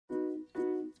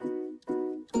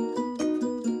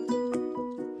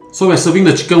So we're serving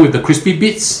the chicken with the crispy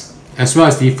bits, as well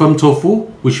as the firm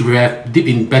tofu, which we have dipped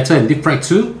in batter and deep fried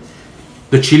too,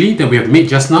 the chili that we have made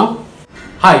just now.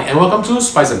 Hi, and welcome to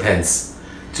Spice and Pans.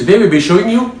 Today we'll be showing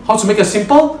you how to make a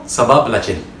simple Sambal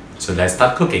Belacan. So let's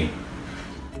start cooking.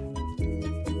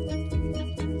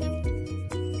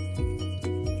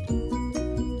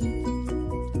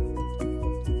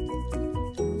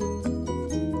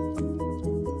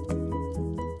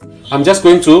 I'm just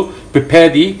going to prepare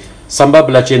the Sambal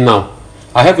Belacan now.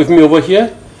 I have with me over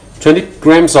here 20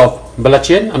 grams of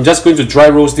belacan. I'm just going to dry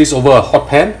roast this over a hot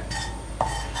pan.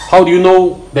 How do you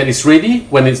know that it's ready?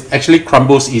 When it actually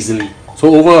crumbles easily.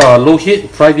 So over a low heat,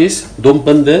 fry this. Don't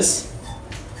burn this.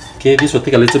 Okay, this will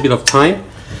take a little bit of time.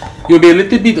 It will be a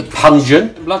little bit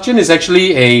pungent. Belacan is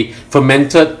actually a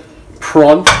fermented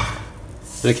prawn.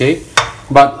 Okay,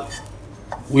 but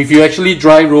if you actually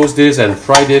dry roast this and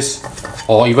fry this,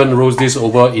 or even roast this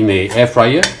over in an air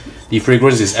fryer, the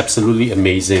fragrance is absolutely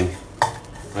amazing.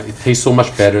 It tastes so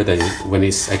much better than when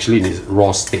it's actually in its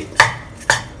raw state.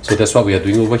 So that's what we are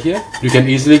doing over here. You can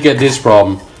easily get this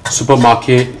from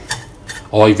supermarket,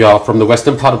 or if you are from the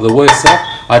western part of the world itself,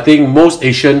 I think most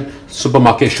Asian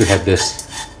supermarkets should have this.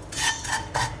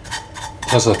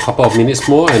 Just a couple of minutes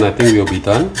more and I think we'll be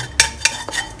done.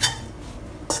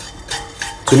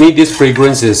 To me, this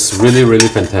fragrance is really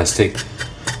fantastic.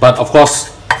 But of course,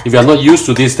 if you are not used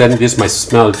to this, then this might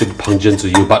smell a little bit pungent to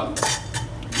you, but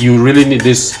you really need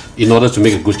this in order to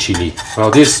make a good chili.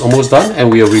 Well, this is almost done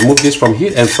and we will remove this from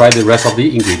heat and fry the rest of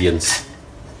the ingredients.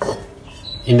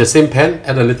 In the same pan,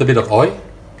 add a little bit of oil.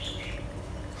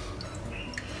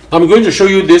 I'm going to show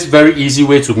you this very easy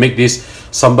way to make this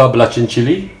Sambal Belacan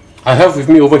chili. I have with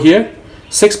me over here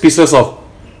 6 pieces of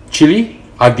chili.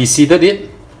 I've deseeded it.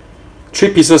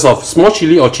 3 pieces of small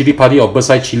chili or chili padi or bird's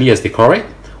eye chili as they call it,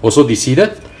 also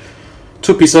deseeded.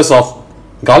 2 pieces of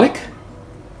garlic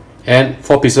and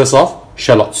 4 pieces of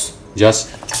shallots.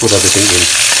 Just put everything in.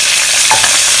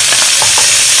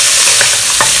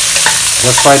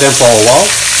 Just fry them for a while,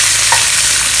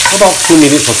 about 2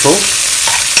 minutes or so,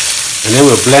 and then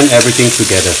we'll blend everything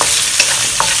together.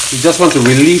 We just want to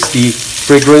release the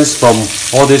fragrance from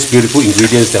all these beautiful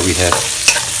ingredients that we have.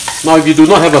 Now, if you do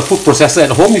not have a food processor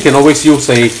at home, you can always use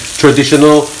a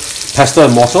traditional pestle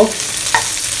and mortar.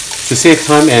 To save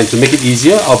time and to make it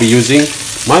easier, I'll be using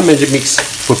my Magimix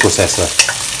Food Processor.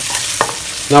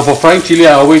 Now for frying chili,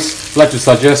 I always like to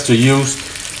suggest to use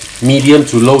medium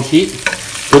to low heat.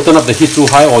 Don't turn up the heat too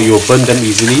high or you'll burn them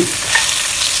easily.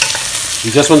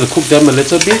 You just want to cook them a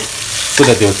little bit so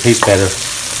that they'll taste better.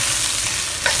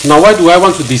 Now why do I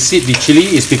want to deseed the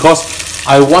chili? Is because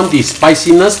I want the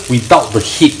spiciness without the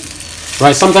heat.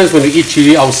 Right? Sometimes when you eat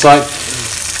chili outside,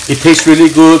 it tastes really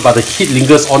good, but the heat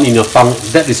lingers on in your tongue.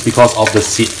 That is because of the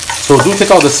seed. So do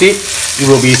take out the seed. It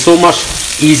will be so much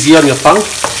easier on your tongue.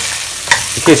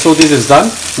 Okay, so this is done.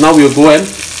 Now we will go and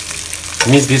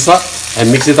mix this up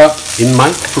and mix it up in my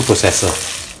food processor.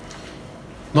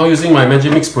 Now using my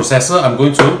Magimix processor, I'm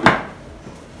going to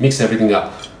mix everything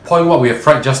up. Pour in what we have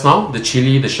fried just now, the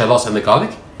chili, the shallots and the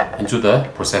garlic, into the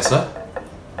processor.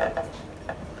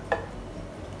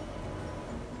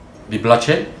 The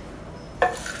belacan.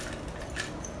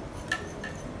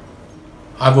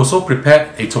 I've also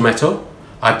prepared a tomato.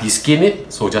 I've de-skinned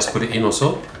it, so just put it in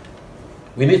also.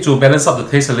 We need to balance up the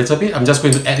taste a little bit. I'm just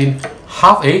going to add in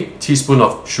half a teaspoon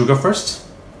of sugar first.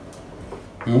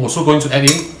 I'm also going to add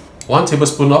in 1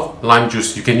 tablespoon of lime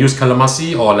juice. You can use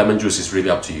calamari or lemon juice, it's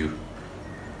really up to you.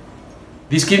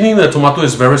 De-skinning the tomato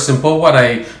is very simple. What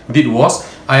I did was,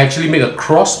 I actually made a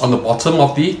cross on the bottom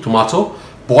of the tomato,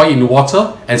 boil in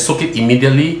water and soak it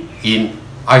immediately in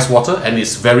ice water, and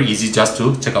it's very easy just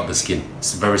to take out the skin.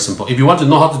 It's very simple. If you want to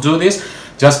know how to do this,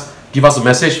 just give us a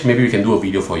message, maybe we can do a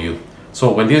video for you.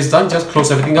 So when this is done, just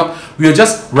close everything up. We'll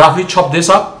just roughly chop this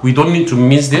up. We don't need to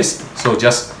mince this, so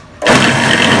just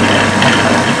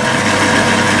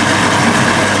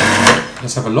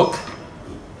let's have a look.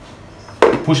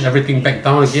 Push everything back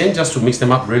down again just to mix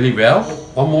them up really well.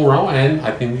 One more round and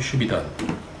I think we should be done.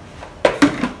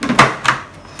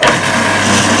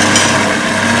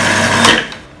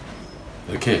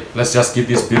 Okay, let's just give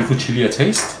this beautiful chili a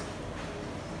taste.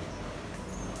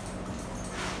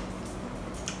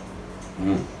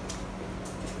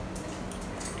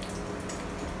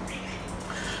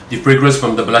 The fragrance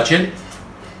from the belacan,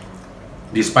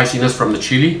 the spiciness from the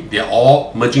chili, they're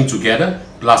all merging together,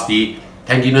 plus the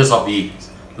tanginess of the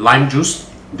lime juice.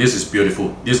 This is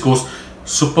beautiful. This goes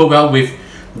super well with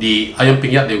the ayam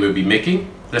penyet that we'll be making,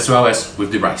 as well as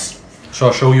with the rice. So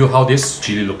I'll show you how this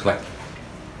chili looks like.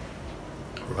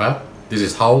 Well, this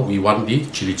is how we want the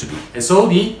chili to be. And so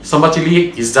the sambal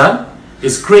chili is done.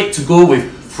 It's great to go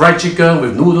with fried chicken,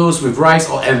 with noodles, with rice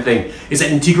or anything. It's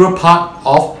an integral part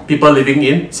of people living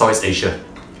in Southeast Asia.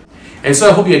 And so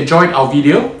I hope you enjoyed our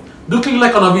video. Do click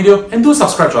like on our video and do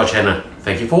subscribe to our channel.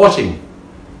 Thank you for watching.